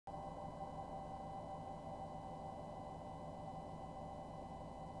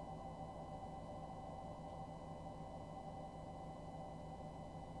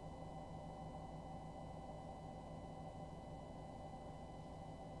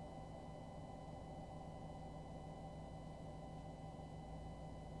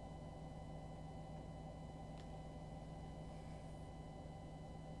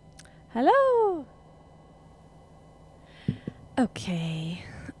Hello. Okay.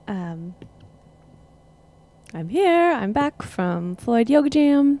 I'm here. I'm back from Floyd Yoga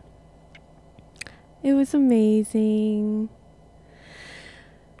Jam. It was amazing.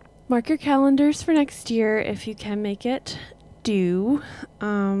 Mark your calendars for next year if you can make it. Do.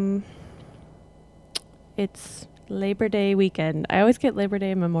 It's Labor Day weekend. I always get Labor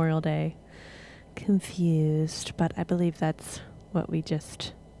Day and Memorial Day confused, but I believe that's what we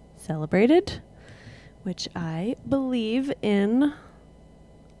just celebrated, which I believe in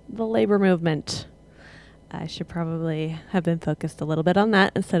the labor movement. I should probably have been focused a little bit on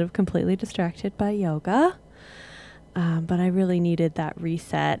that instead of completely distracted by yoga. But I really needed that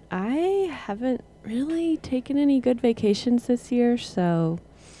reset. I haven't really taken any good vacations this year, so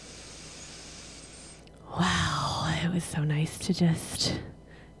wow, it was so nice to just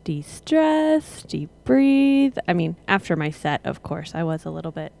de-stress, deep breathe. I mean, after my set, of course, I was a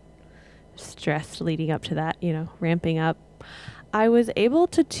little bit stressed leading up to that, ramping up. I was able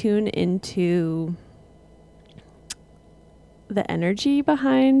to tune into the energy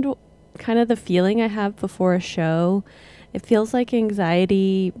behind kind of the feeling I have before a show. It feels like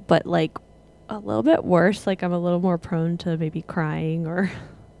anxiety, but like a little bit worse. Like I'm a little more prone to maybe crying or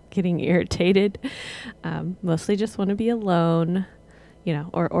getting irritated. Mostly just want to be alone,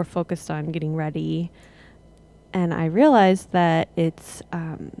 or focused on getting ready. And I realized that it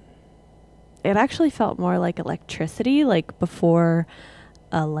actually felt more like electricity. Like before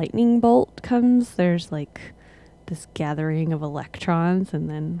a lightning bolt comes, there's like this gathering of electrons, and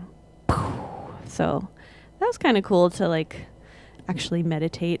then so that was kind of cool to like actually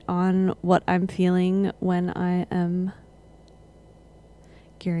meditate on what I'm feeling when I am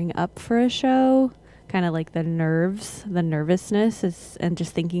gearing up for a show, kind of like the nervousness is, and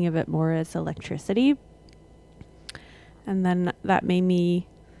just thinking of it more as electricity. And then that made me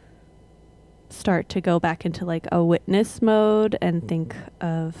start to go back into like a witness mode and think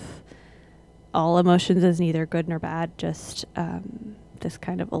of all emotions as neither good nor bad, just this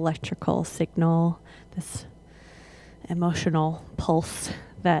kind of electrical signal, this emotional pulse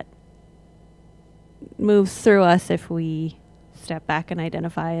that moves through us if we step back and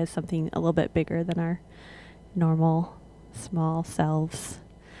identify as something a little bit bigger than our normal small selves.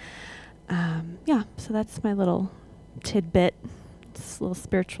 So that's my little tidbit, this little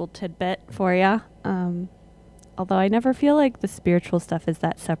spiritual tidbit for ya. Although I never feel like the spiritual stuff is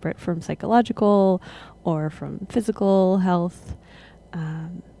that separate from psychological or from physical health.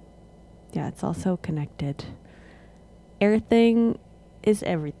 It's also connected. Everything is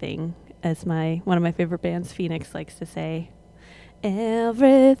everything, as one of my favorite bands, Phoenix, likes to say.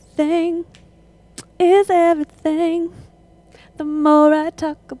 Everything is everything. The more I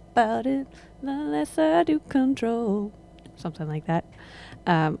talk about it, the less I do control. Something like that.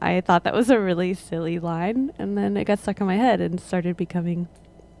 I thought that was a really silly line, and then it got stuck in my head and started becoming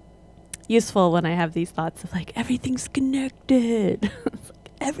useful when I have these thoughts of like, everything's connected. It's like,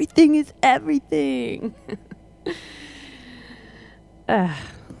 everything is everything.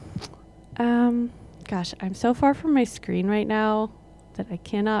 Gosh, I'm so far from my screen right now that I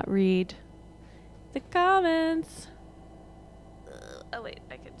cannot read the comments. Oh wait,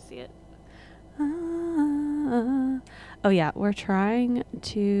 I can see it. Oh yeah, we're trying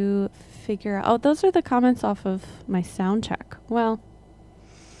to figure out. Oh, those are the comments off of my sound check. Well,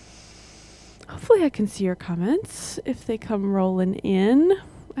 hopefully I can see your comments if they come rolling in.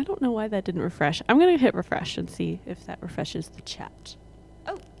 I don't know why that didn't refresh. I'm going to hit refresh and see if that refreshes the chat.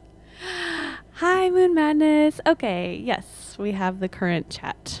 Oh. Hi, Moon Madness. Okay, yes, we have the current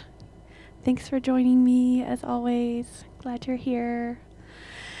chat. Thanks for joining me, as always. Glad you're here.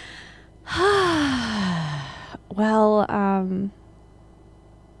 Well,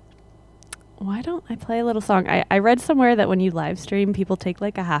 why don't I play a little song? I read somewhere that when you live stream, people take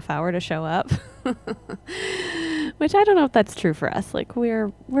like a half hour to show up, which I don't know if that's true for us. Like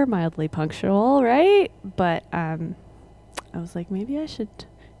we're mildly punctual, right? But I was like, maybe I should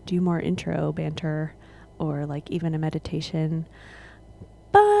do more intro banter or like even a meditation.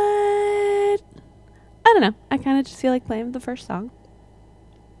 But I don't know. I kind of just feel like playing the first song.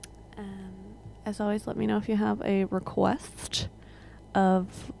 As always, let me know if you have a request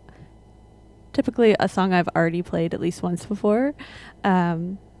of typically a song I've already played at least once before.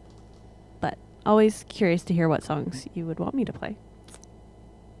 But always curious to hear what songs you would want me to play.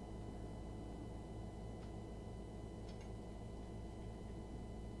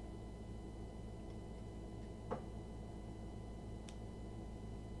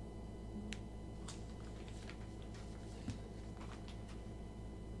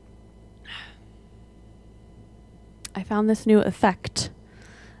 I found this new effect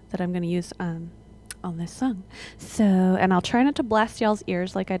that that I'm going to use on this song. So, and I'll try not to blast y'all's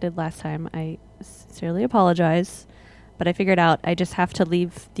ears like I did last time. I sincerely apologize, but I figured out I just have to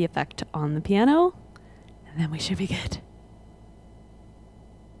leave the effect on the piano, and then we should be good.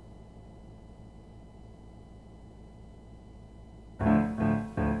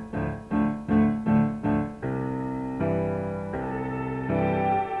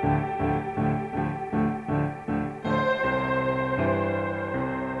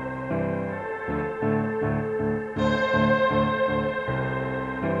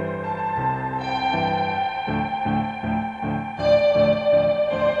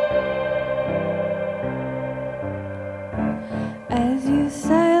 As you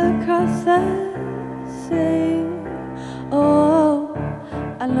sail across the sea, oh,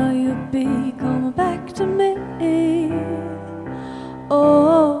 I know you'll be coming back to me.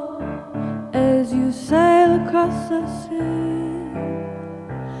 Oh, as you sail across the sea,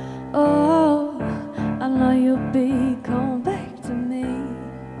 oh, I know you'll be coming back to me.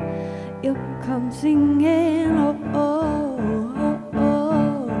 You'll come singing, oh, oh, oh,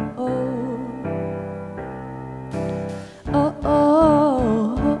 oh, oh. Oh,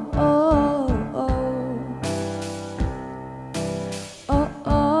 oh, oh, oh, oh. Oh,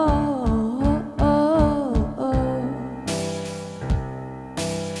 oh, oh, oh, oh.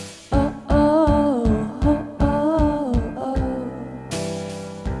 Oh, oh, oh, oh, oh.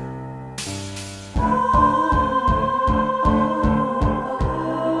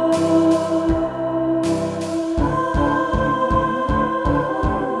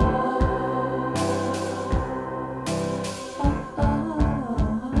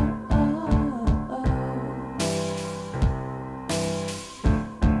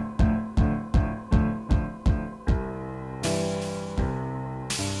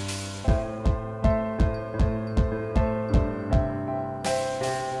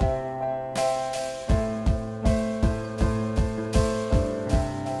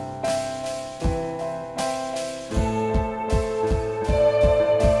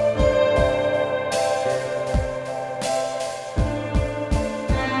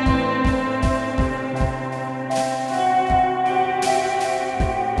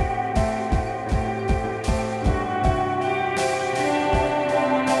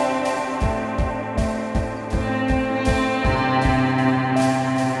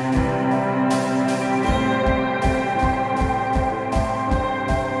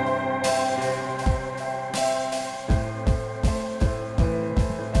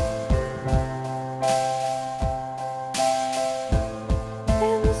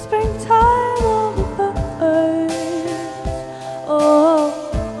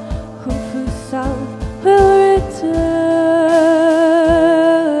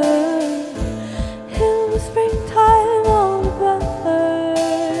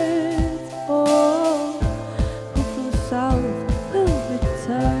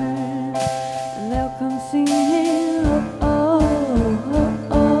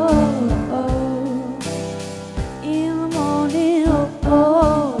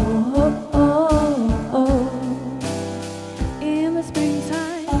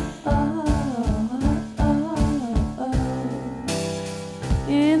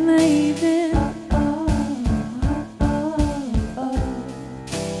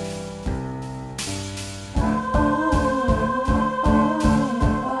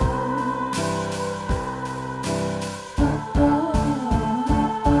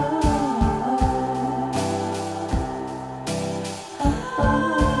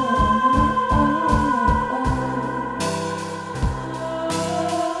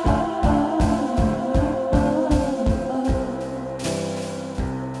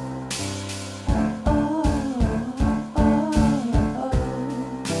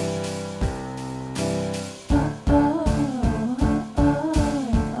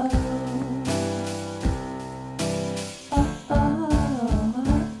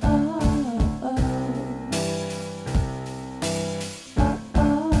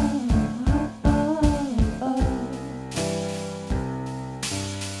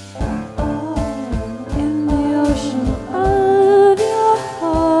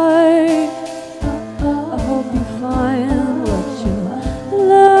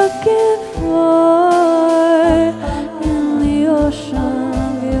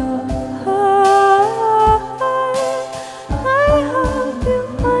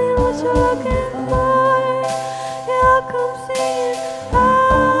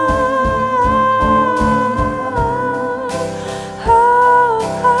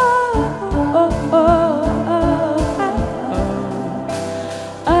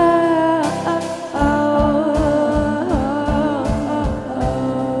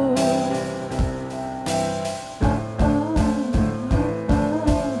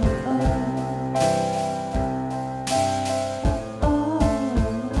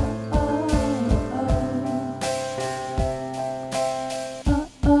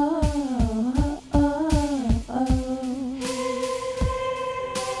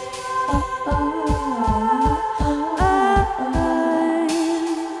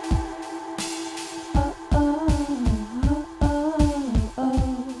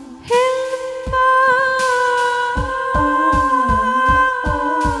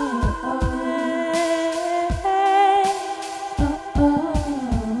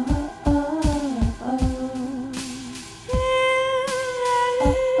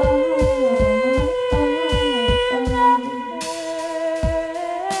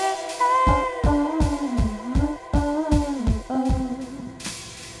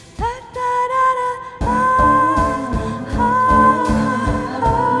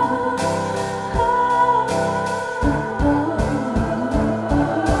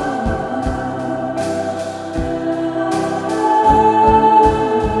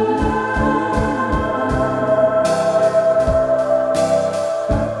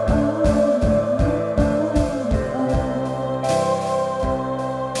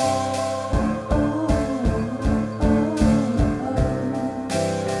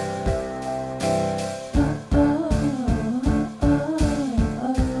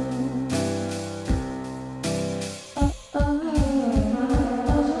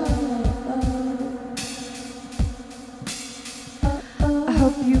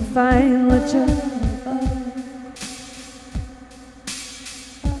 find what you're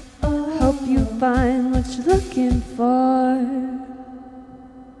hope you find what you're looking for.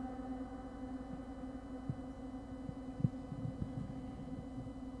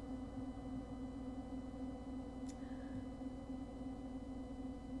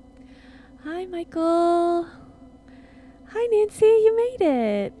 Hi, Michael. Hi, Nancy. You made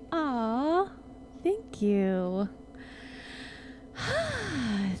it. Aw, thank you.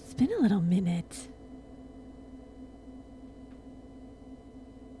 It's been a little minute.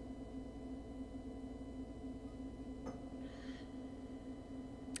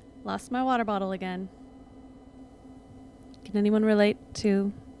 Lost my water bottle again. Can anyone relate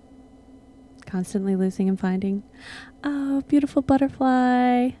to constantly losing and finding? Oh, beautiful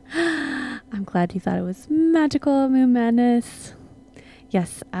butterfly. I'm glad you thought it was magical, Moon Madness.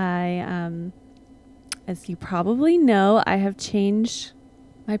 Yes, as you probably know, I have changed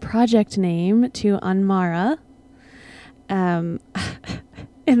my project name to Anmara.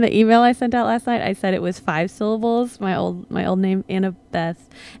 In the email I sent out last night, I said it was 5 syllables. My old name, Annabeth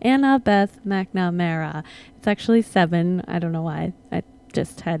McNamara. It's actually 7. I don't know why. I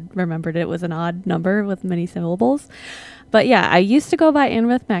just had remembered it was an odd number with many syllables. But yeah, I used to go by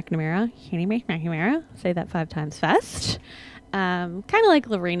Annabeth McNamara. Say that 5 times fast. Kind of like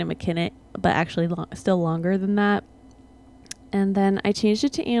Lorena McKinnon, but actually still longer than that. And then I changed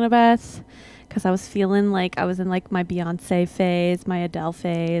it to Annabeth because I was feeling like I was in like my Beyonce phase, my Adele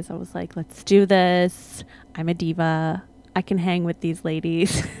phase. I was like, let's do this. I'm a diva. I can hang with these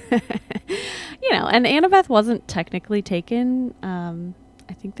ladies. You know, and Annabeth wasn't technically taken.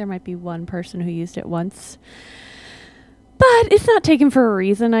 I think there might be one person who used it once. But it's not taken for a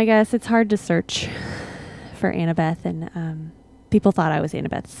reason, I guess. It's hard to search for Annabeth, and people thought I was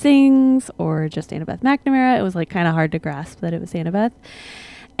Annabeth Sings or just Annabeth McNamara. It was like kind of hard to grasp that it was Annabeth.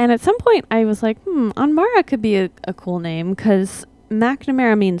 And at some point I was like, Anmara could be a cool name because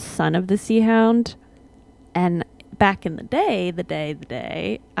McNamara means son of the sea hound. And back in the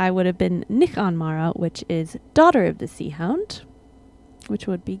day, I would have been Nick Anmara, which is daughter of the sea hound, which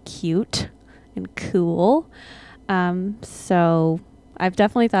would be cute and cool. So I've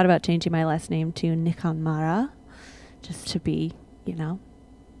definitely thought about changing my last name to Nick Anmara, just to be, you know,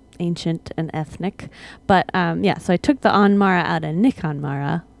 ancient and ethnic. But yeah, so I took the Anmara out of Nick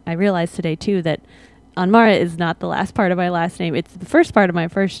Anmara. I realized today too that Anmara is not the last part of my last name. It's the first part of my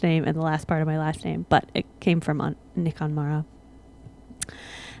first name and the last part of my last name, but it came from Nick Anmara.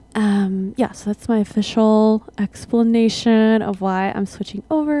 Yeah, so that's my official explanation of why I'm switching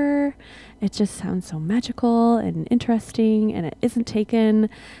over. It just sounds so magical and interesting, and it isn't taken.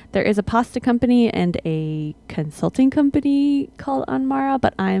 There is a pasta company and a consulting company called Anmara,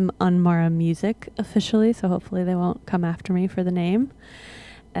 but I'm Anmara Music officially, so hopefully they won't come after me for the name.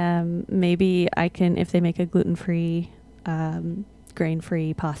 Maybe I can, if they make a gluten-free,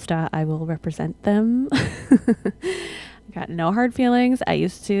 grain-free pasta, I will represent them. Got no hard feelings. I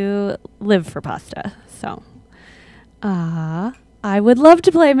used to live for pasta, so I would love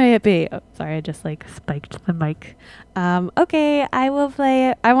to play May It Be. Oh, sorry, I just like spiked the mic. Okay, I will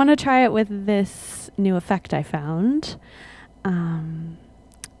play it. I want to try it with this new effect I found.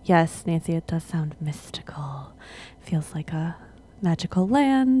 Yes, Nancy, it does sound mystical. Feels like a magical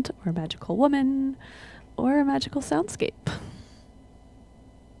land or a magical woman or a magical soundscape.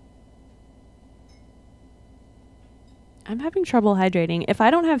 I'm having trouble hydrating. If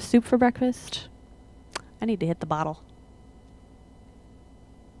I don't have soup for breakfast, I need to hit the bottle.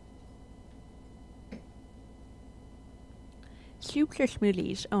 Soups or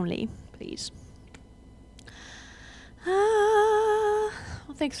smoothies only, please. Well,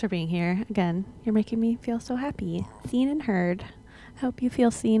 thanks for being here. Again, you're making me feel so happy. Seen and heard. Hope you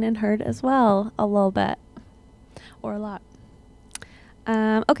feel seen and heard as well, a little bit. Or a lot.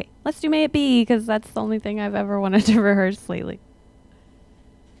 Okay, let's do May It Be, because that's the only thing I've ever wanted to rehearse lately.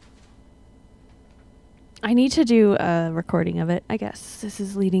 I need to do a recording of it, I guess. This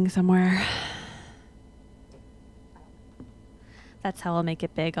is leading somewhere. That's how I'll make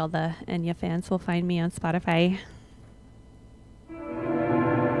it big. All the Enya fans will find me on Spotify.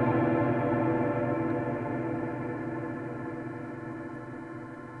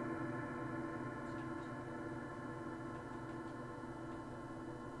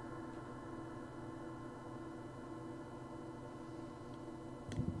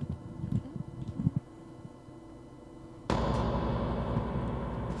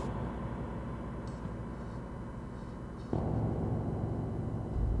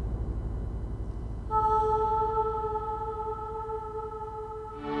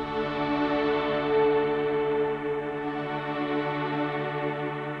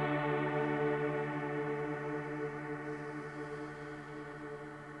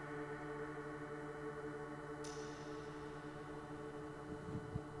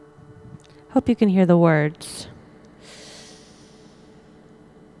 Hope you can hear the words.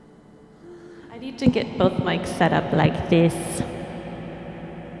 I need to get both mics set up like this.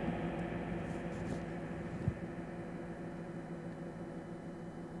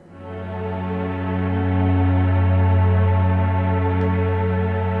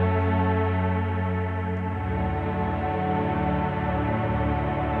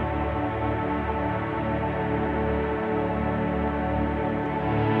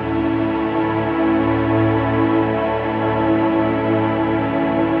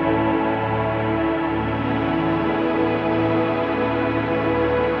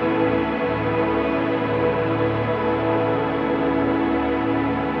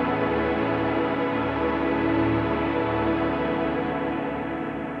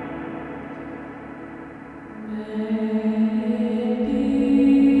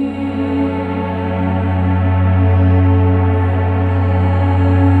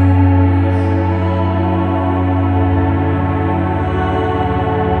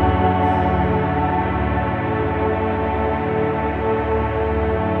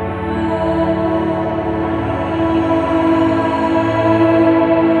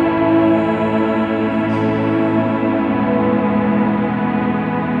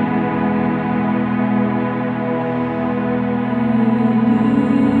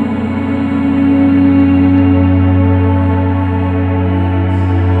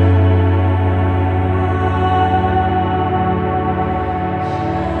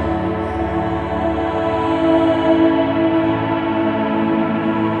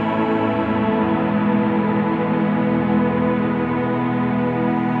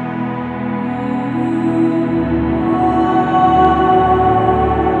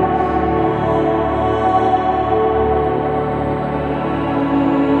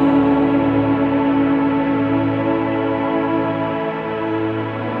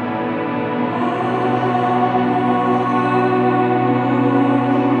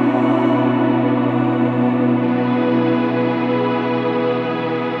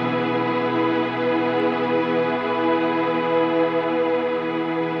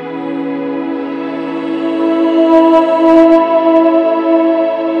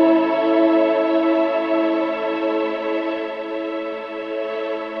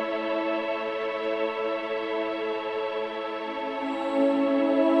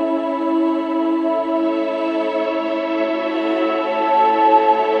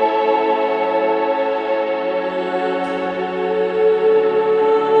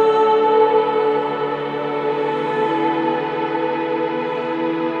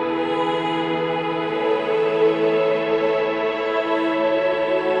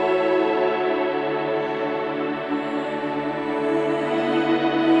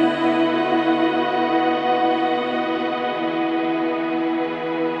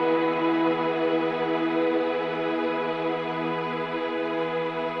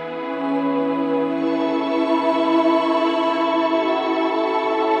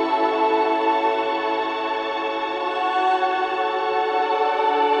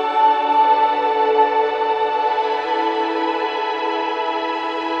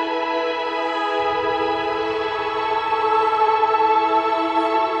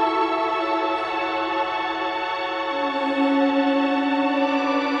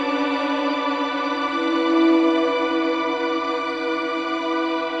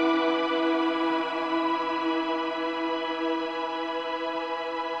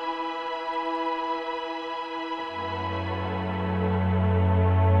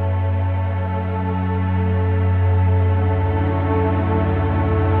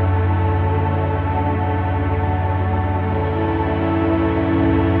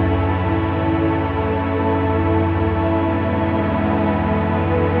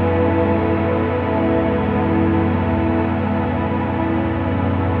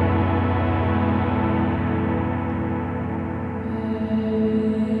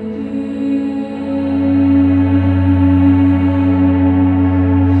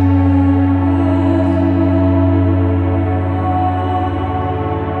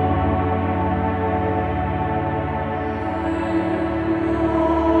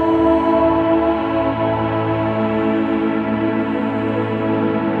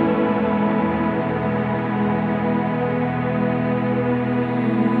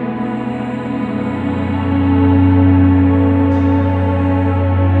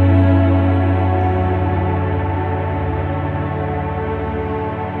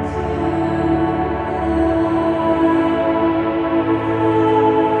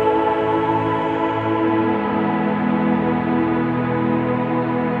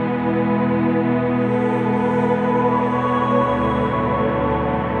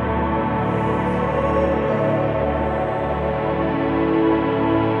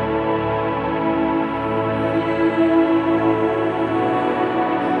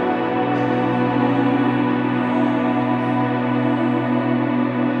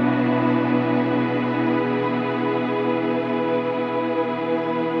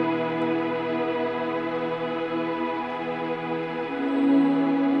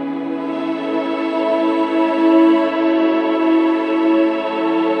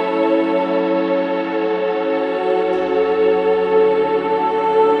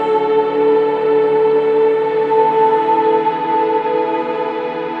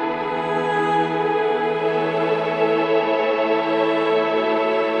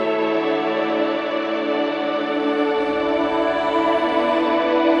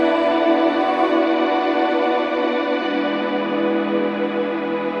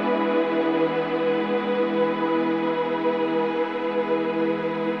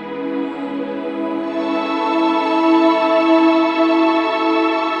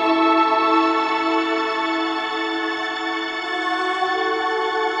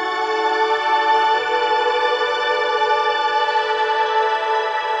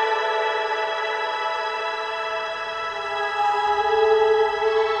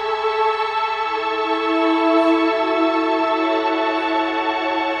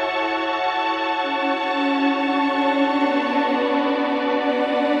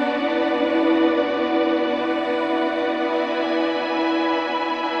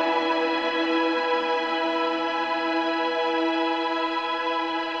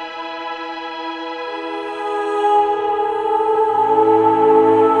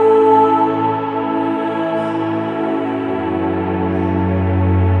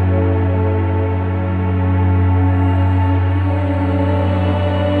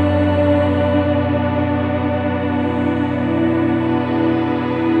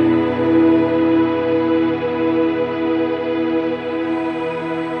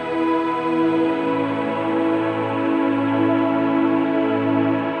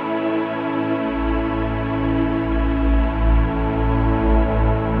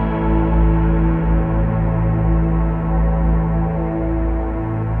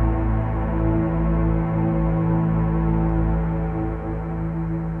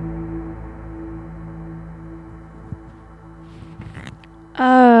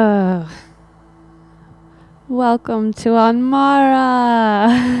 Oh, welcome to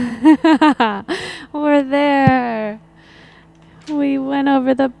Anmara. We're there. We went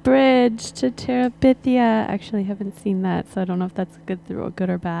over the bridge to Terabithia. Actually, haven't seen that, so I don't know if that's good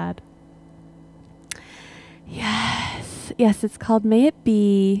or bad. Yes, it's called May It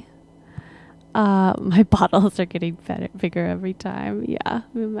Be. My bottles are getting bigger every time. Yeah,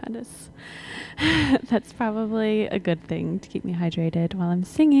 madness. That's probably a good thing to keep me hydrated while I'm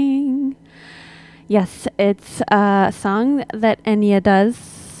singing. Yes, it's a song that Enya does.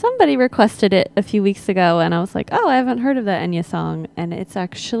 Somebody requested it a few weeks ago, and I was like, oh, I haven't heard of that Enya song. And it's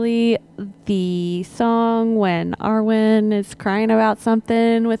actually the song when Arwen is crying about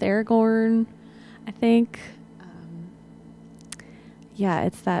something with Aragorn, I think. Yeah,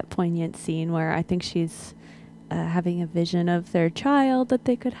 it's that poignant scene where I think she's having a vision of their child that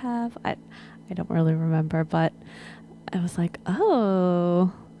they could have. I don't really remember, but I was like,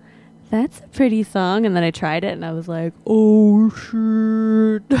 oh, that's a pretty song. And then I tried it and I was like, oh,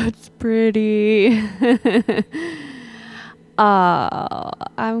 shit, that's pretty. Oh,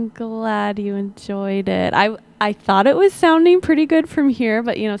 I'm glad you enjoyed it. I thought it was sounding pretty good from here,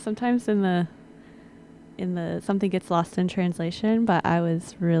 but, you know, sometimes in the something gets lost in translation, but I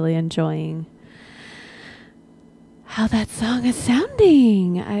was really enjoying how that song is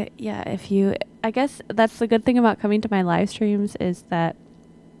sounding. I guess that's the good thing about coming to my live streams is that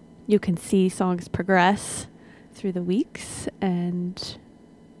you can see songs progress through the weeks, and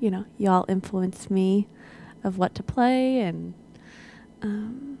you know, y'all influence me of what to play, and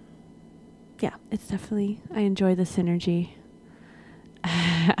yeah, it's definitely, I enjoy the synergy.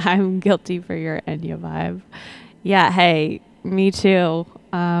 I'm guilty for your Enya vibe. Yeah, hey, me too.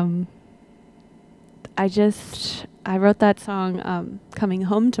 I wrote that song coming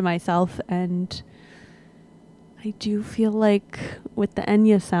home to myself, and I do feel like with the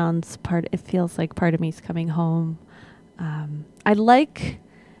Enya sounds it feels like part of me's coming home. I like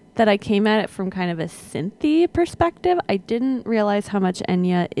that I came at it from kind of a synthy perspective. I didn't realize how much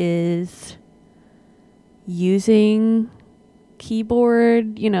Enya is using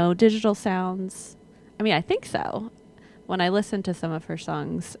keyboard, you know, digital sounds. I mean, I think so. When I listen to some of her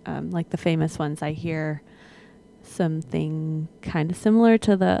songs, like the famous ones, I hear something kind of similar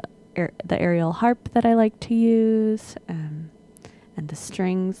to the aerial harp that I like to use, and the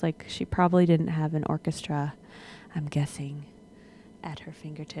strings. Like, she probably didn't have an orchestra, I'm guessing, at her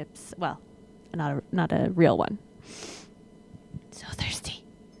fingertips. Well, not a real one. So thirsty.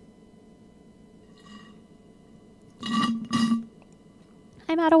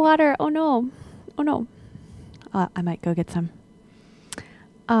 I'm out of water. Oh no. I might go get some.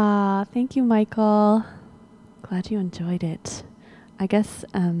 Thank you, Michael. Glad you enjoyed it. I guess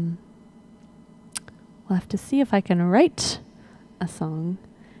we'll have to see if I can write a song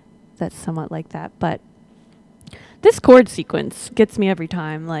that's somewhat like that. But this chord sequence gets me every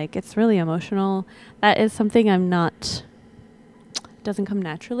time. Like, it's really emotional. That is something doesn't come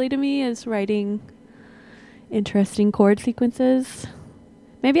naturally to me, is writing interesting chord sequences.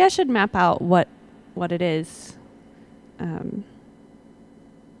 Maybe I should map out what it is.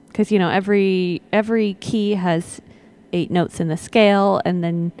 Because, you know, every key has 8 notes in the scale, and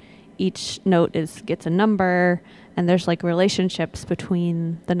then each note gets a number, and there's like relationships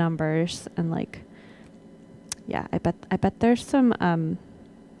between the numbers, and like, yeah, I bet there's some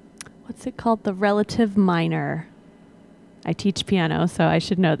what's it called? The relative minor. I teach piano, so I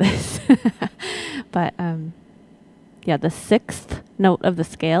should know this. But yeah, the 6th note of the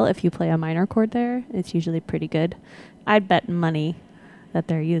scale, if you play a minor chord there, it's usually pretty good. I'd bet money that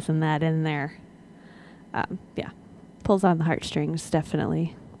they're using that in there. Yeah, pulls on the heartstrings,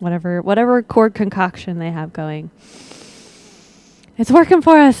 definitely. Whatever chord concoction they have going, it's working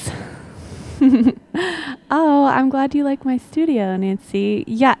for us. Oh, I'm glad you like my studio, Nancy.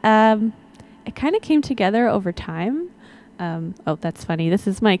 Yeah, it kind of came together over time. Oh, that's funny. This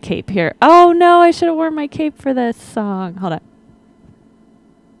is my cape here. Oh no, I should have worn my cape for this song. Hold on.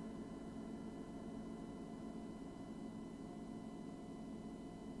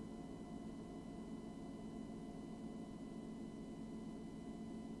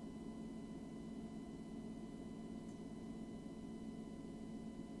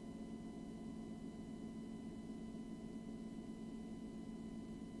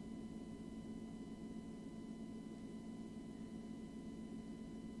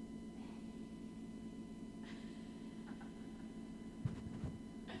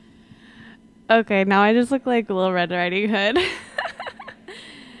 Okay, now I just look like Little Red Riding Hood.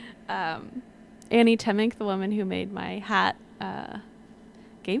 Annie Temminck, the woman who made my hat,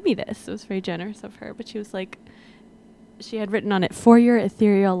 gave me this. It was very generous of her, but she was like, she had written on it, "For your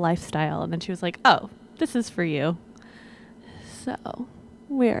ethereal lifestyle," and then she was like, "Oh, this is for you." So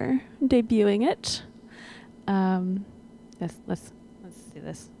we're debuting it. Let's see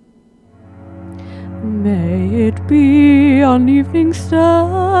this. May it be an evening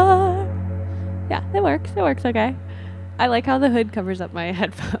star. Yeah, it works. It works okay. I like how the hood covers up my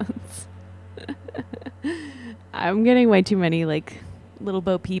headphones. I'm getting way too many like little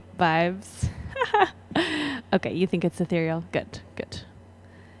Bo Peep vibes. Okay, you think it's ethereal? Good, good.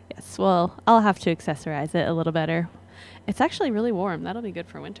 Yes, well, I'll have to accessorize it a little better. It's actually really warm. That'll be good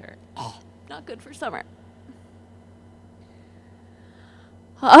for winter. Not good for summer.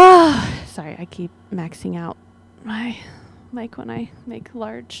 Sorry, I keep maxing out my mic when I make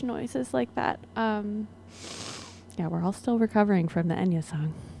large noises like that. Yeah, we're all still recovering from the Enya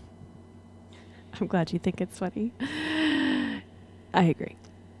song. I'm glad you think it's funny. I agree.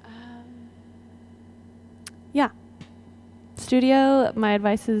 Yeah. Studio, my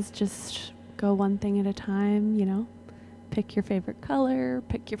advice is just go one thing at a time, you know. Pick your favorite color,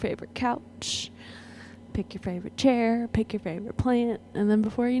 pick your favorite couch, pick your favorite chair, pick your favorite plant, and then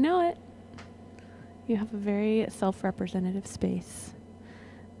before you know it, you have a very self-representative space.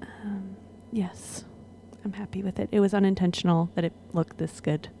 Yes, I'm happy with it. It was unintentional that it looked this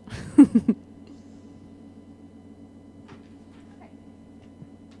good.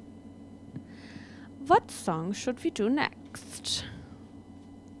 What song should we do next?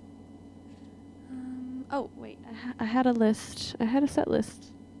 Oh, wait. I had a list. I had a set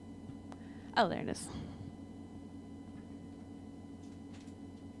list. Oh, there it is.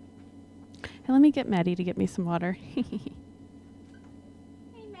 Hey, let me get Maddie to get me some water. Hey,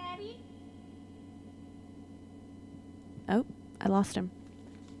 Maddie. Oh, I lost him.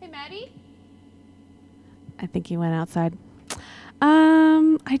 Hey, Maddie. I think he went outside.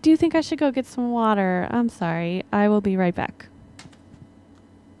 I do think I should go get some water. I'm sorry. I will be right back.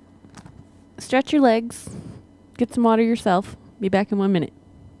 Stretch your legs. Get some water yourself. Be back in 1 minute.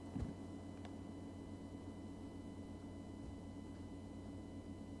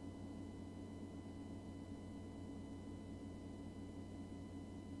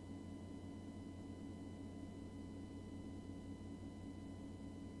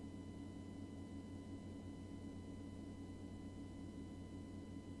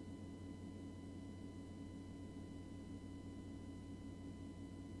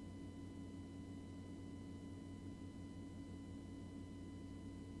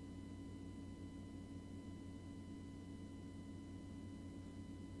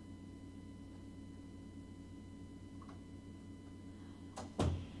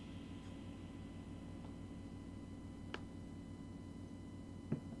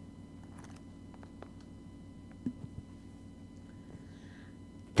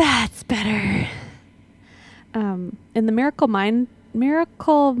 That's better. In the Miracle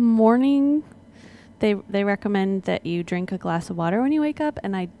Morning, they recommend that you drink a glass of water when you wake up,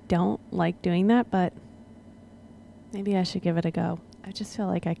 and I don't like doing that, but maybe I should give it a go. I just feel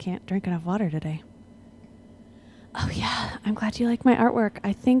like I can't drink enough water today. Oh yeah, I'm glad you like my artwork.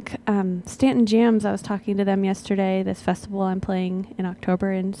 I think Stanton Jams, I was talking to them yesterday, this festival I'm playing in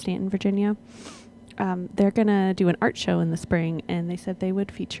October in Stanton, Virginia. They're going to do an art show in the spring, and they said they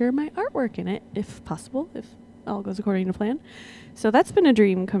would feature my artwork in it, if possible, if all goes according to plan. So that's been a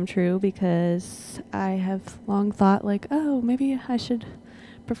dream come true, because I have long thought, like, oh, maybe I should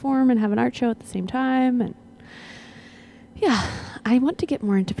perform and have an art show at the same time. And yeah, I want to get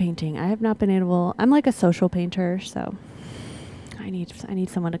more into painting. I have not been able. I'm like a social painter, so I need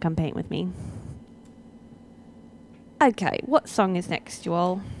someone to come paint with me. Okay, what song is next, you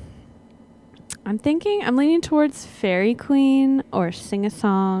all? I'm leaning towards Fairy Queen or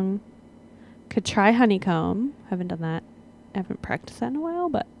Singasong. Could try Honeycomb. Haven't done that. I haven't practiced that in a while,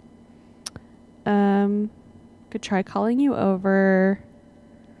 but could try Calling You Over.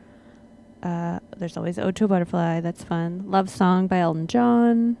 There's always Ode to a Butterfly. That's fun. Love Song by Elton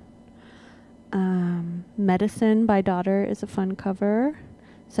John. Medicine by Daughter is a fun cover.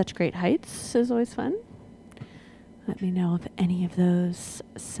 Such Great Heights is always fun. Let me know if any of those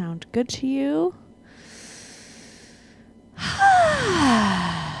sound good to you.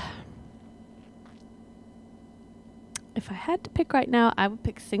 If I had to pick right now, I would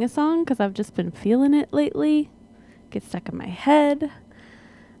pick Singasong, because I've just been feeling it lately. Gets stuck in my head.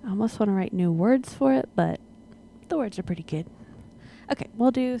 I almost want to write new words for it, but the words are pretty good. Okay,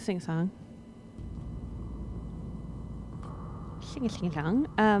 we'll do Singasong.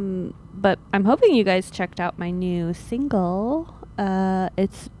 Sing-a-sing-a-song. But I'm hoping you guys checked out my new single.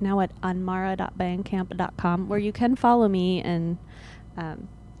 It's now at anmara.bandcamp.com, where you can follow me and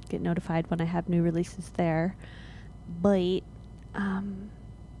get notified when I have new releases there. But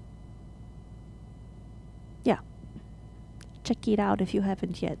yeah, check it out if you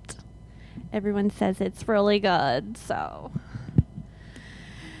haven't yet. Everyone says it's really good, so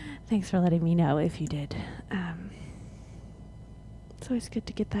thanks for letting me know if you did. It's always good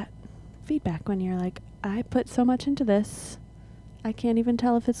to get that feedback when you're like, I put so much into this, I can't even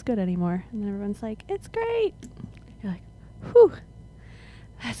tell if it's good anymore. And everyone's like, it's great. You're like, whew,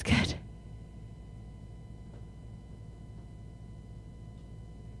 that's good.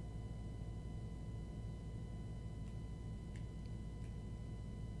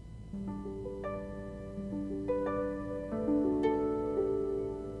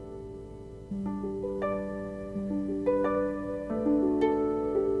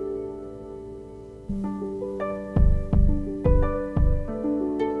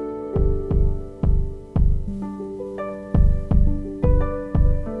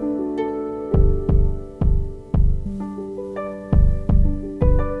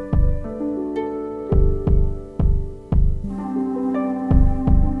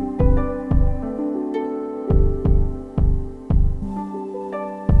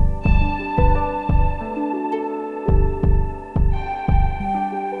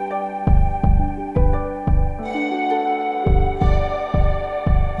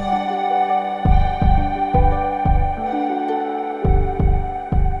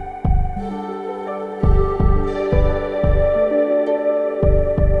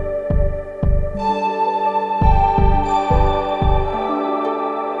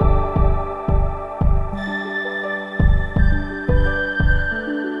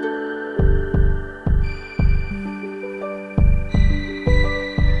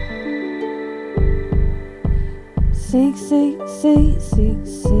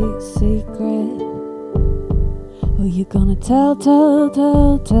 Secret. Who you gonna tell, oh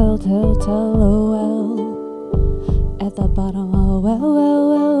well. At the bottom, oh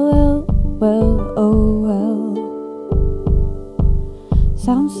well, oh well.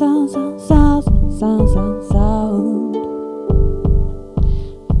 Sound.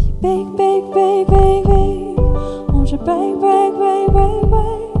 If you bake, won't you break.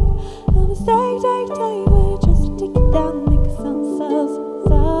 Gonna take, will just take it down, make it sound. Sing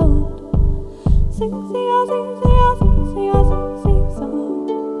song. Sing a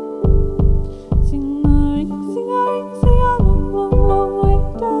ring, sing a long way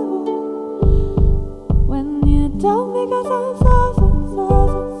down. When you don't make a sound.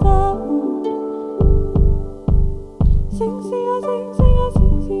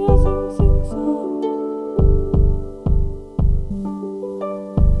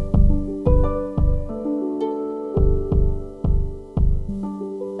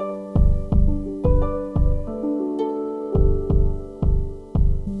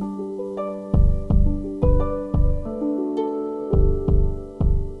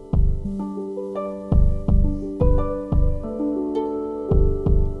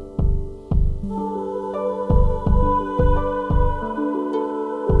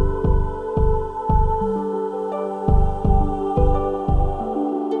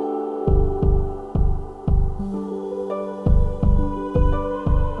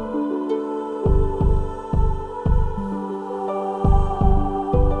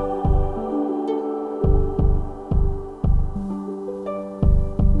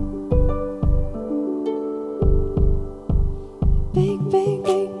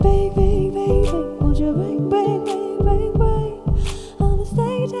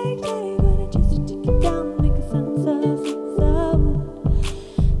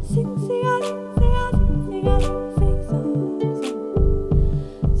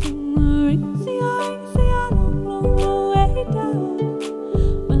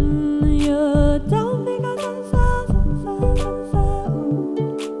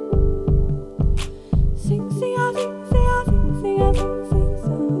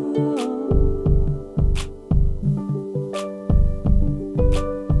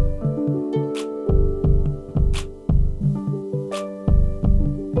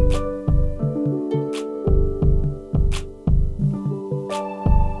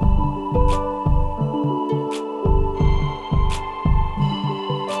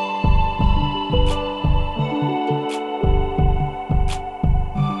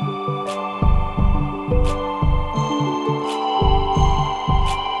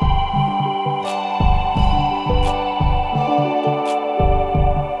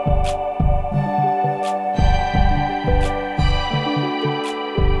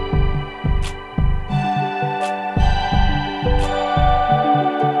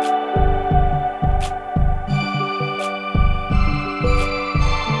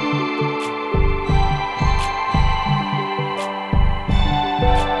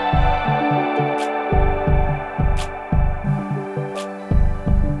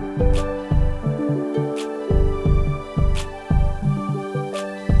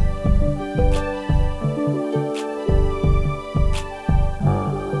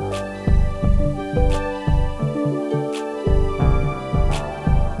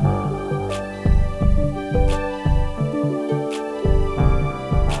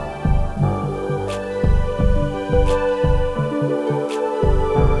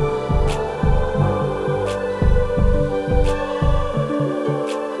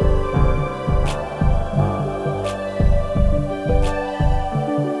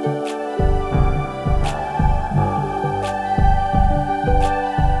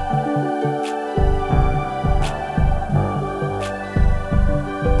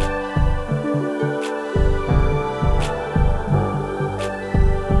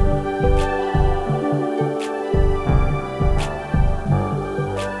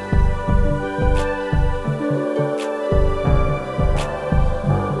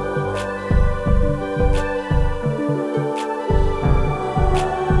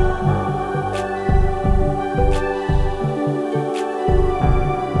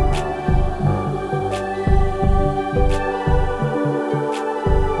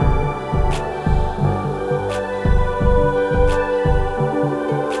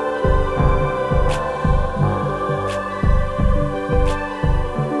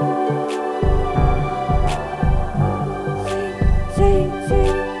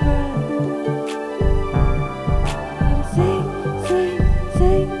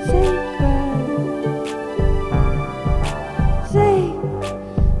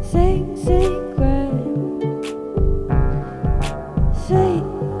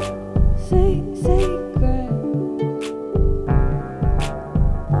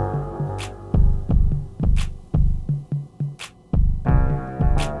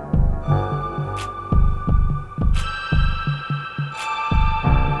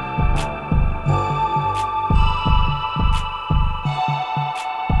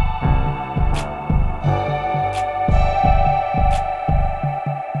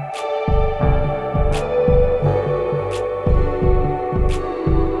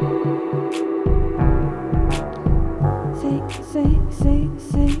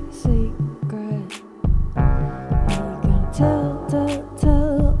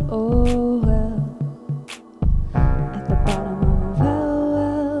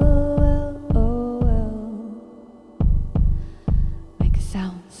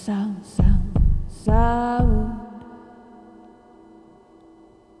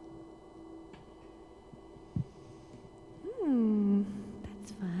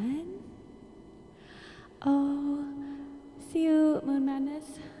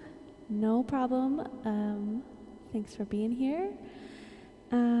 No problem. Thanks for being here.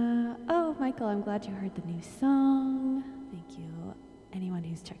 Oh, Michael, I'm glad you heard the new song. Thank you, anyone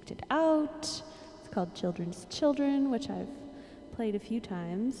who's checked it out. It's called Children's Children, which I've played a few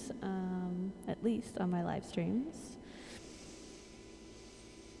times, at least on my live streams.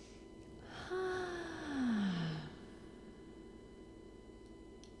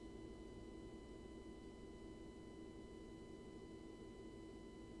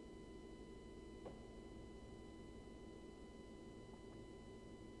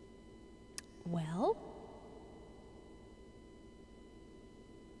 Well,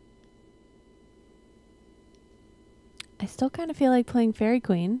 I still kind of feel like playing Fairy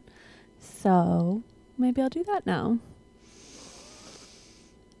Queen, so maybe I'll do that now.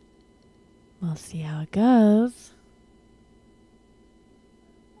 We'll see how it goes.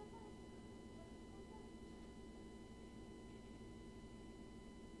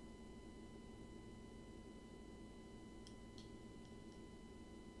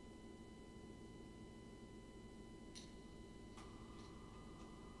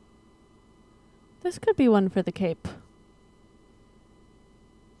 This could be one for the cape.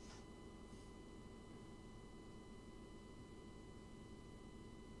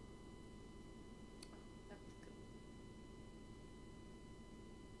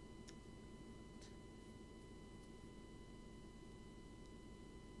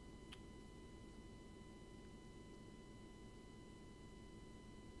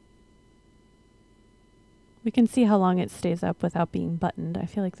 We can see how long it stays up without being buttoned. I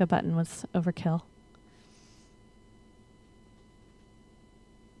feel like the button was overkill.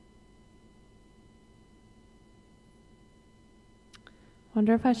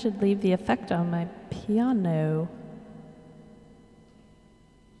 Wonder if I should leave the effect on my piano.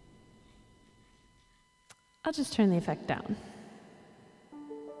 I'll just turn the effect down.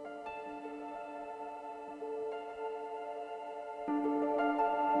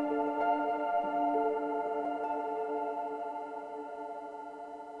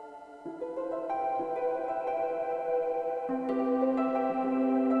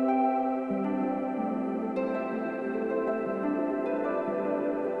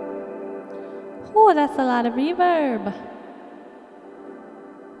 Oh, that's a lot of reverb.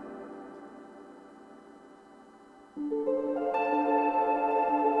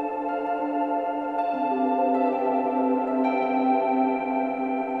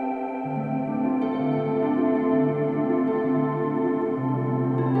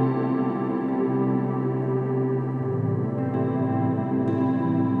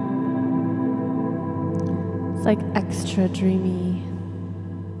 It's like extra dreamy.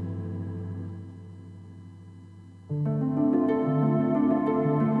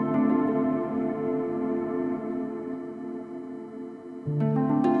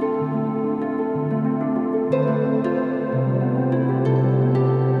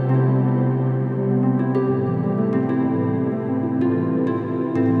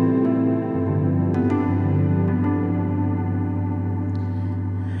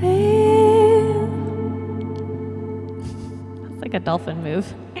 Like a dolphin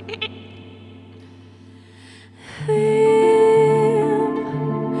move. A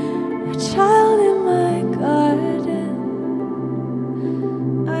child in my garden,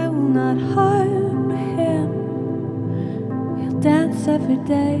 I will not harm him. He'll dance every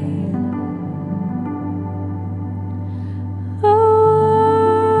day. The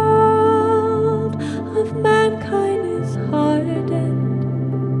world of mankind is hardened.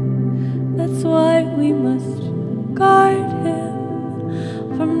 That's why we must guard him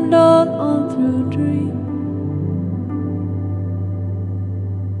from dawn on through dream.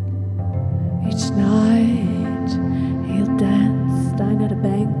 Each night he'll dance, dine at a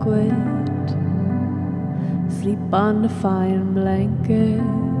banquet, sleep on the fine blankets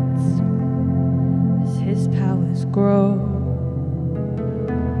as his powers grow.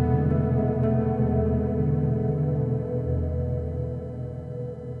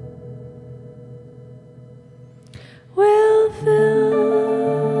 We'll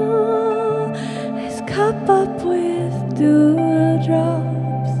fill his cup up with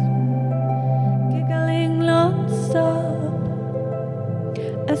dewdrops, giggling non-stop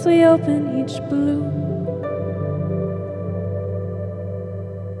as we open each bloom.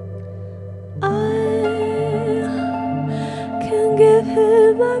 I can give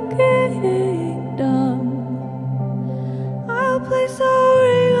him a kingdom. I'll place a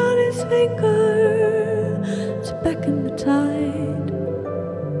ring on his finger to beckon the tide.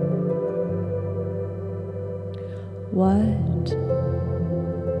 What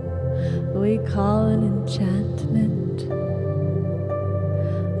we call an enchantment,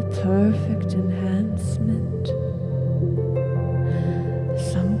 a perfect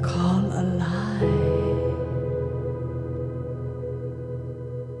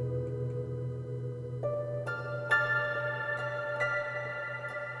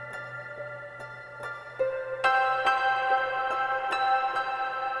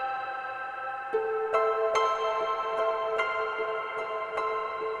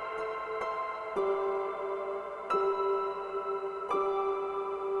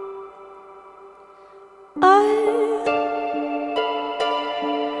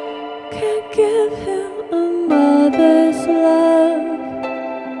this love.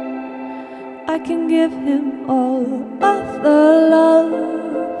 I can give him all of the love.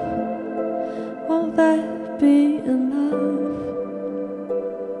 Won't that be enough?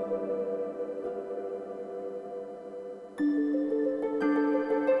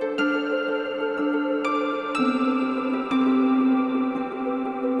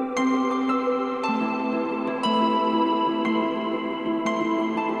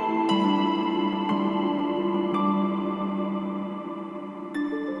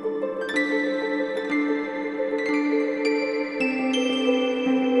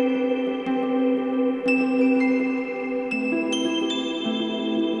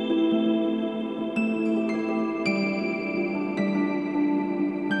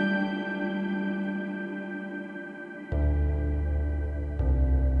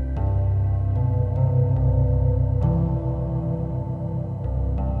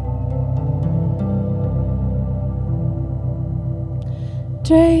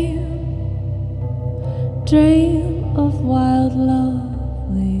 Dream of wild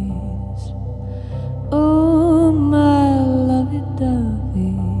lovelies. Oh, my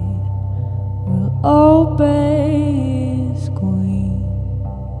lovey-dovey will obey his queen.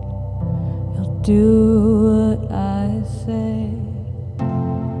 He'll do what I say,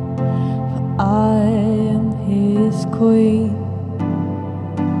 for I am his queen.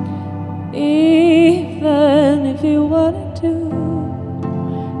 Even if he wanted to,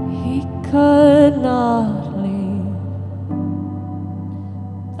 could not leave.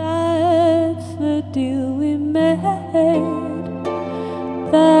 That's the deal we made.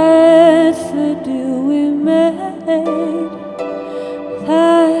 That's the deal we made.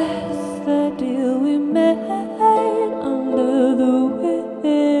 That's the deal we made under the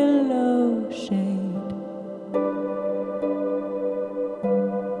willow shade.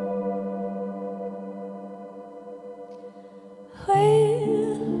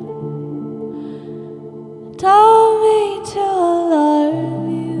 Told me to alarm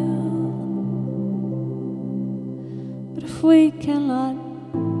you, but if we cannot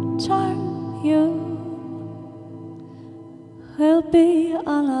charm you, we'll be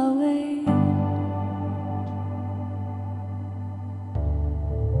on our way.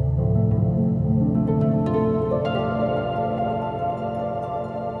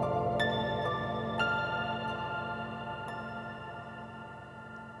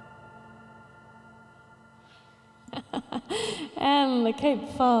 And the cape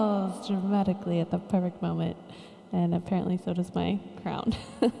falls dramatically at the perfect moment. And apparently so does my crown.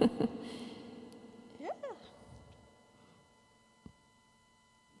 Yeah.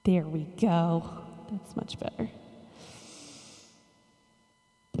 There we go. That's much better.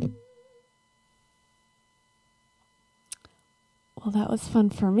 Well, that was fun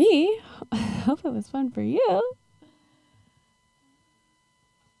for me. I hope it was fun for you.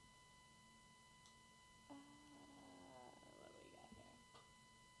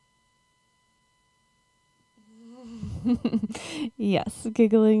 Yes,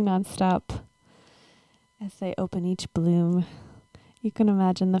 giggling nonstop as they open each bloom. You can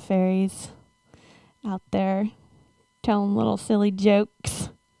imagine the fairies out there telling little silly jokes,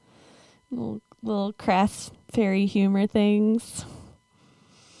 little crass fairy humor things.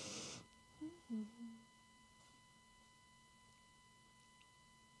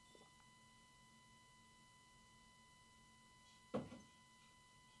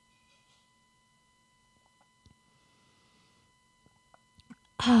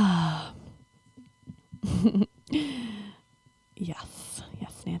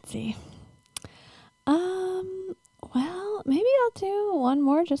 Yes, Nancy. Well, maybe I'll do one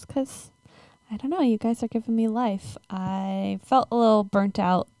more just because, I don't know, you guys are giving me life. I felt a little burnt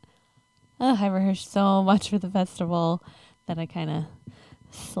out. I rehearsed so much for the festival that I kind of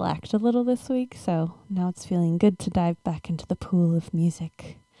slacked a little this week, so now it's feeling good to dive back into the pool of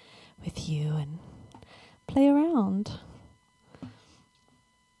music with you and play around.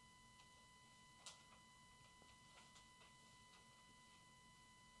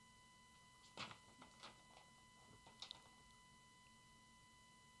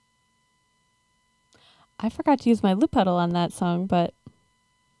 I forgot to use my loop pedal on that song, but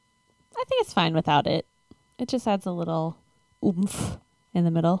I think it's fine without it. It just adds a little oomph in the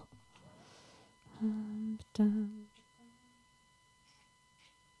middle.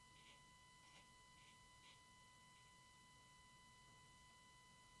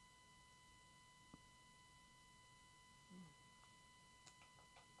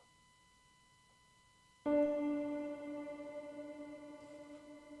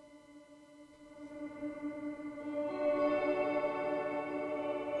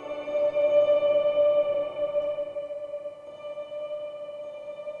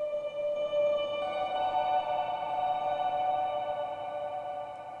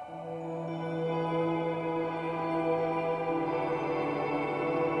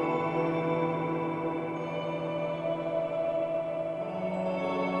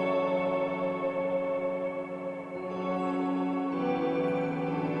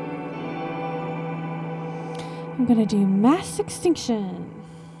 I'm gonna do mass extinction.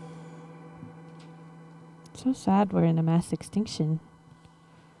 So sad we're in a mass extinction.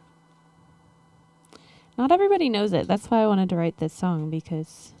 Not everybody knows it. That's why I wanted to write this song,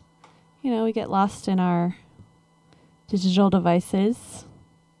 because, you know, we get lost in our digital devices.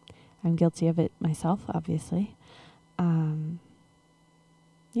 I'm guilty of it myself, obviously.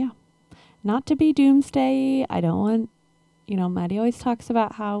 Yeah. Not to be doomsday. I don't want, you know, Maddie always talks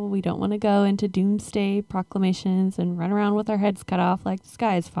about how we don't want to go into doomsday proclamations and run around with our heads cut off like the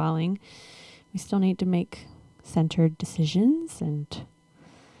sky is falling. We still need to make centered decisions, and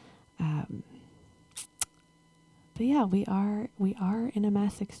but yeah, we are in a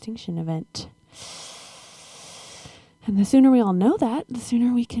mass extinction event. And the sooner we all know that, the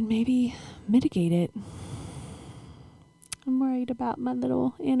sooner we can maybe mitigate it. I'm worried about my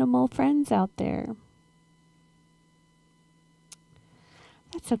little animal friends out there.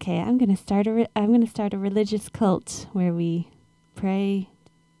 That's okay. I'm gonna start a religious cult where we pray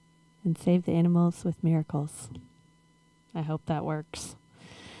and save the animals with miracles. I hope that works.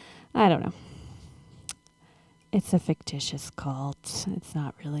 I don't know. It's a fictitious cult. It's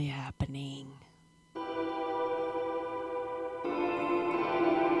not really happening.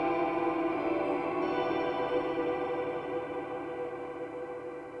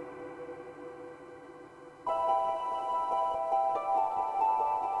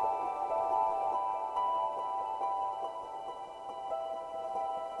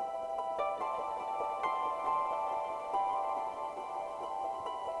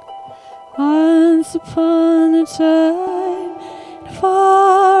 Once upon a time, in a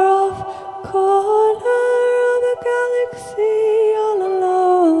far-off corner of the galaxy, all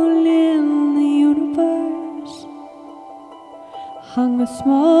alone in the universe, hung a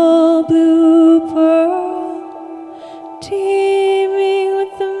small blue pearl, teeming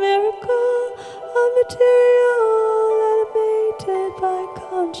with the miracle of material animated by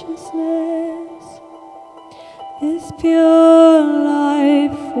consciousness. This pure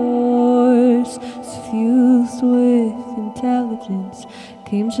life force, suffused with intelligence,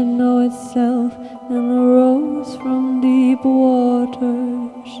 came to know itself and arose from deep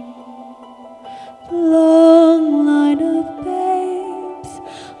waters. The long line of babes,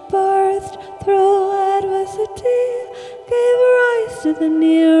 birthed through adversity, gave rise to the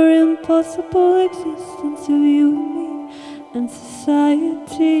near impossible existence of you and me and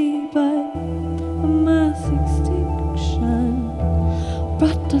society. But a mass extinction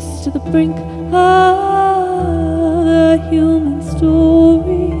brought us to the brink of the human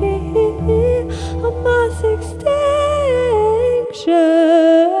story. A mass extinction.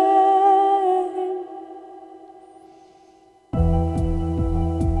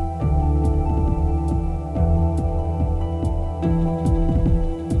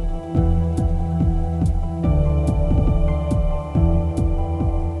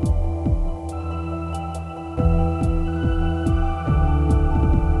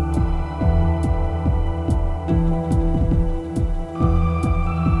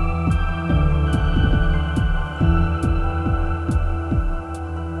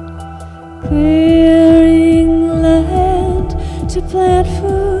 Clearing land to plant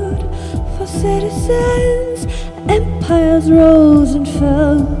food for citizens, empires rose and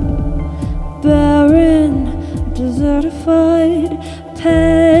fell, barren, desertified,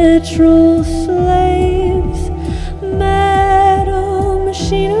 petrol slaves, metal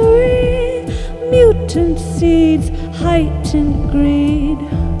machinery, mutant seeds, heightened greed.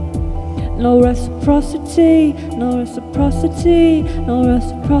 No reciprocity, no reciprocity, no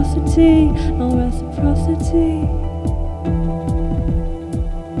reciprocity, no reciprocity.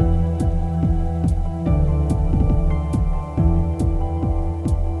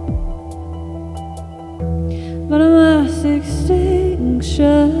 But a mass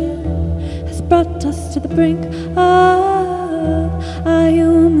extinction has brought us to the brink of a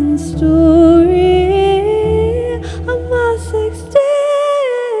human story. A mass extinction.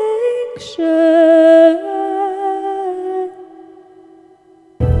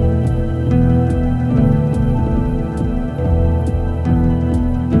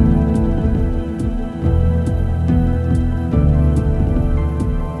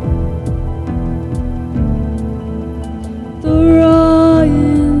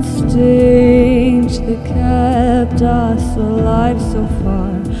 That kept us alive so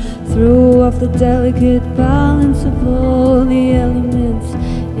far, threw off the delicate balance of all the elements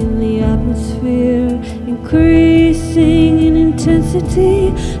in the atmosphere, increasing in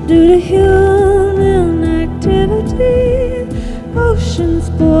intensity due to human activity. Oceans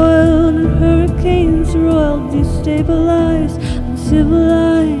boiled and hurricanes roiled, destabilized,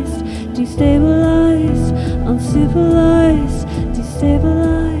 uncivilized, destabilized, uncivilized,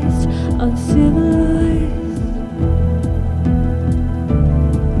 destabilized, uncivilized.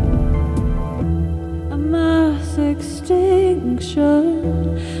 A mass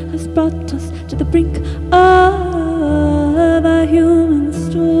extinction has brought us to the brink of a human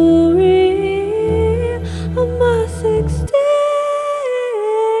story. A mass extinction.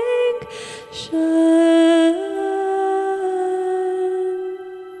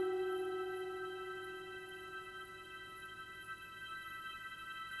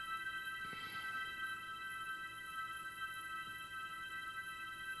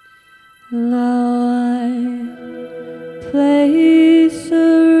 Now I place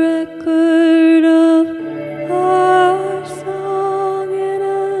a record of our song in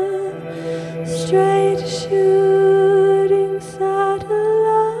a straight shooting satellite.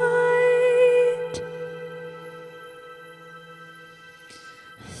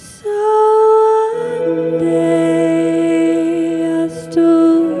 So one day a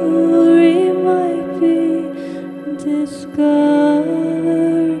story might be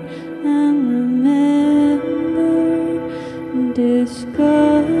discovered and remembered,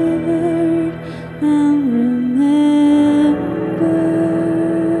 discovered and remembered.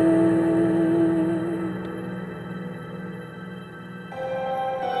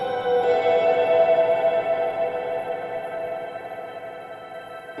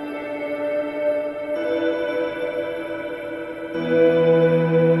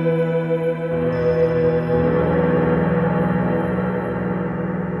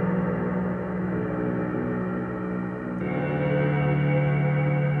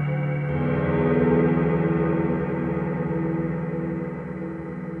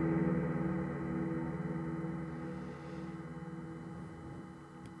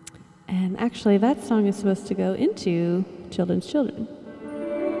 And actually, that song is supposed to go into Children's Children.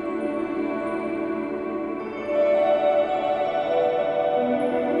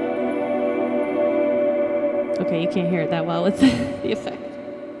 Okay, you can't hear it that well with the effect.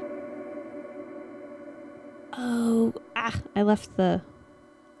 Oh, I left the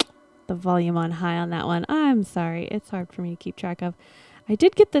volume on high on that one. I'm sorry. It's hard for me to keep track of. I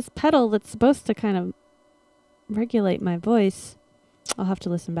did get this pedal that's supposed to kind of regulate my voice. I'll have to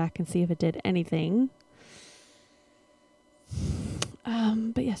listen back and see if it did anything.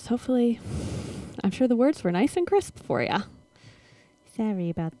 But yes, hopefully, I'm sure the words were nice and crisp for ya. Sorry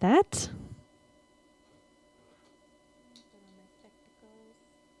about that.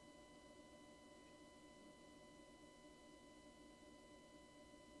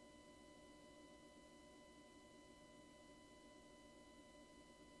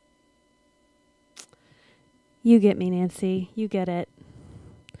 You get me, Nancy. You get it.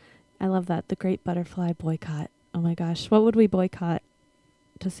 I love that. The Great Butterfly Boycott. Oh my gosh. What would we boycott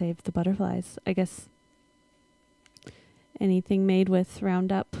to save the butterflies? I guess anything made with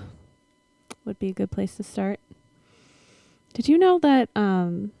Roundup would be a good place to start. Did you know that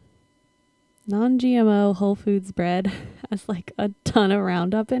non-GMO Whole Foods bread has like a ton of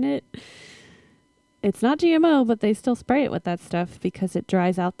Roundup in it? It's not GMO, but they still spray it with that stuff because it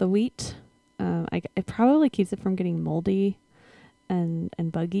dries out the wheat. It probably keeps it from getting moldy and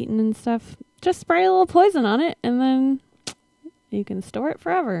bug eaten and stuff. Just spray a little poison on it and then you can store it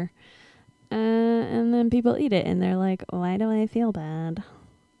forever. And then people eat it and they're like, why do I feel bad?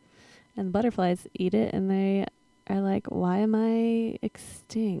 And the butterflies eat it and they are like, why am I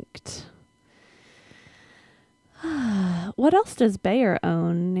extinct? What else does Bayer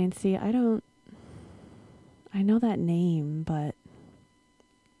own, Nancy? I know that name, but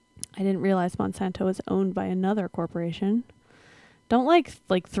I didn't realize Monsanto was owned by another corporation. Don't like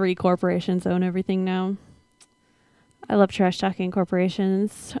 3 corporations own everything now. I love trash talking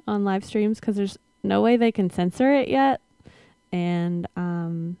corporations on live streams because there's no way they can censor it yet. And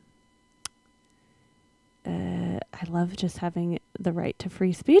I love just having the right to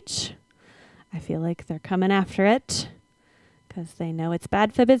free speech. I feel like they're coming after it because they know it's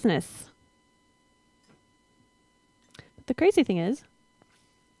bad for business. But the crazy thing is,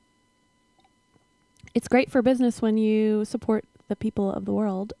 it's great for business when you support the people of the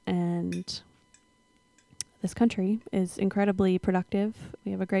world, and this country is incredibly productive.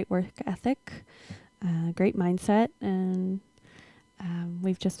 We have a great work ethic, great mindset, and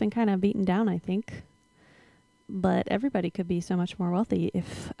we've just been kind of beaten down, I think. But everybody could be so much more wealthy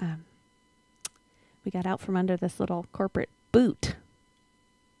if we got out from under this little corporate boot.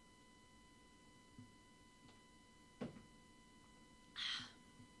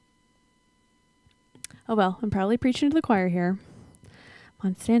 Oh well, I'm probably preaching to the choir here.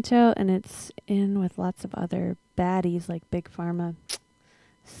 Monsanto, and it's in with lots of other baddies like Big Pharma.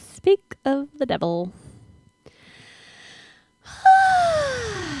 Speak of the devil.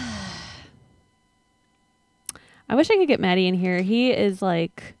 I wish I could get Maddie in here. He is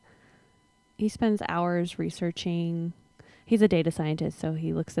like, he spends hours researching. He's a data scientist, so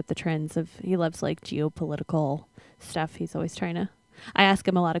he looks at the trends of, he loves like geopolitical stuff. He's always trying to, I ask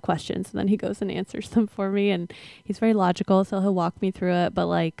him a lot of questions and then he goes and answers them for me, and he's very logical, so he'll walk me through it. But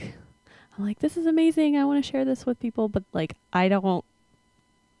like, I'm like, this is amazing. I want to share this with people, but like,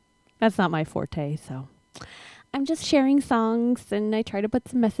 that's not my forte. So I'm just sharing songs and I try to put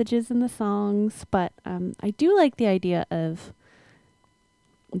some messages in the songs. But I do like the idea of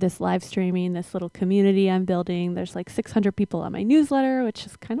this live streaming, this little community I'm building. There's like 600 people on my newsletter, which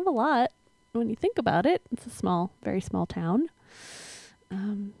is kind of a lot when you think about it. It's a small, very small town.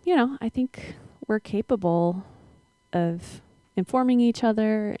 You know, I think we're capable of informing each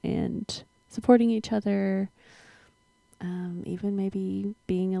other and supporting each other, even maybe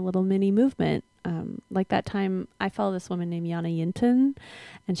being a little mini movement. Like that time I follow this woman named Yana Yinton,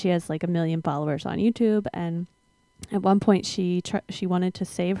 and she has like 1 million followers on YouTube. And at one point she wanted to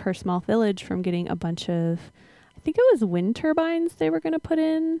save her small village from getting a bunch of, I think it was wind turbines they were going to put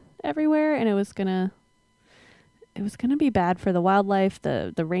in everywhere. And it was going to be bad for the wildlife,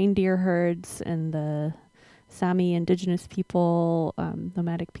 the reindeer herds and the Sami indigenous people,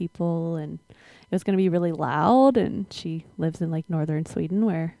 nomadic people. And it was going to be really loud. And she lives in like northern Sweden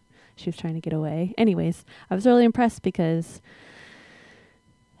where she was trying to get away. Anyways, I was really impressed because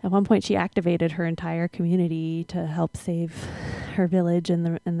at one point she activated her entire community to help save her village and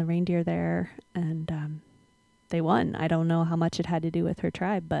the reindeer there. And they won. I don't know how much it had to do with her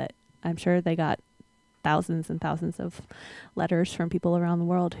tribe, but I'm sure they got thousands and thousands of letters from people around the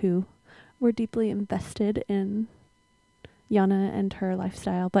world who were deeply invested in Yana and her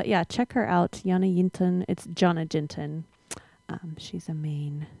lifestyle. But yeah, check her out, Yana Yinton. It's Jonna Jinton. She's a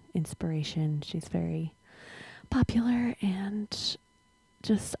main inspiration. She's very popular, and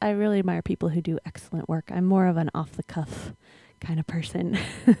just, I really admire people who do excellent work. I'm more of an off-the-cuff kind of person.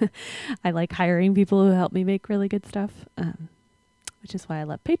 I like hiring people who help me make really good stuff, which is why I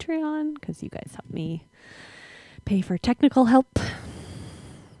love Patreon, because you guys help me pay for technical help.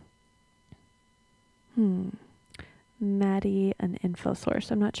 Maddie, an info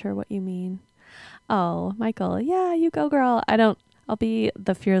source. I'm not sure what you mean. Oh, Michael. Yeah, you go, girl. I'll be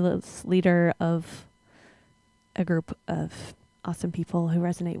the fearless leader of a group of awesome people who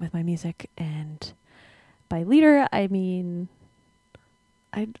resonate with my music. And by leader, I mean,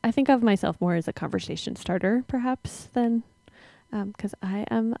 I think of myself more as a conversation starter, perhaps, than, because I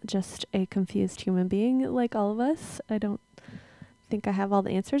am just a confused human being like all of us. I don't think I have all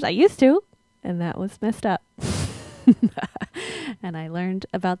the answers. I used to, and that was messed up. And I learned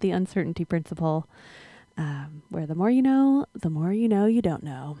about the uncertainty principle, where the more you know you don't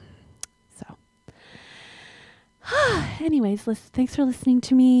know. So anyways, thanks for listening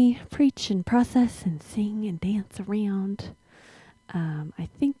to me preach and process and sing and dance around. I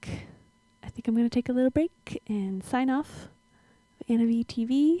think I'm going to take a little break and sign off Annabeth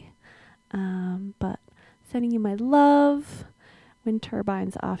TV. But sending you my love. Wind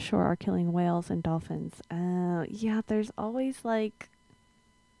turbines offshore are killing whales and dolphins. Yeah, there's always like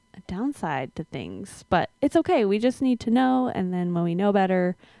a downside to things, but it's okay. We just need to know, and then when we know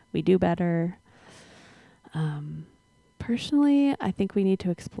better, we do better. Personally, I think we need to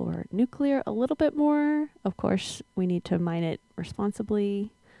explore nuclear a little bit more. Of course, we need to mine it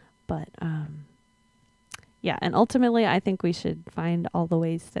responsibly, but yeah, and ultimately, I think we should find all the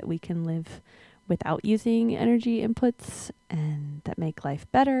ways that we can live without using energy inputs and that make life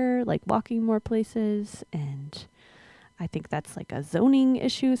better, like walking more places. And I think that's like a zoning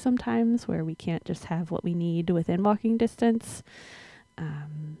issue sometimes, where we can't just have what we need within walking distance.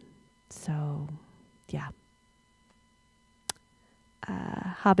 So yeah,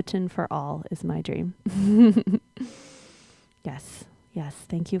 Hobbiton for all is my dream. Yes.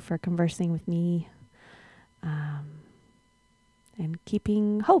 Thank you for conversing with me, and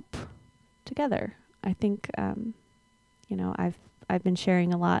keeping hope together. I think, you know, I've been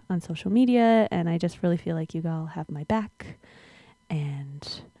sharing a lot on social media, and I just really feel like you all have my back.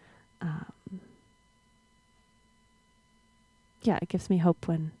 And yeah, it gives me hope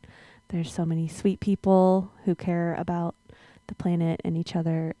when there's so many sweet people who care about the planet and each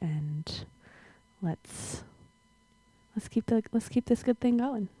other. And let's keep this good thing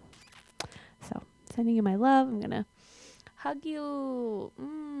going. So, sending you my love. I'm gonna hug you.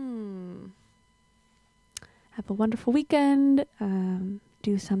 Have a wonderful weekend.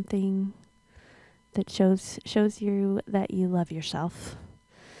 Do something that shows you that you love yourself.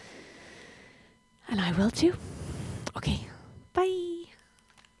 And I will too. Okay. Bye.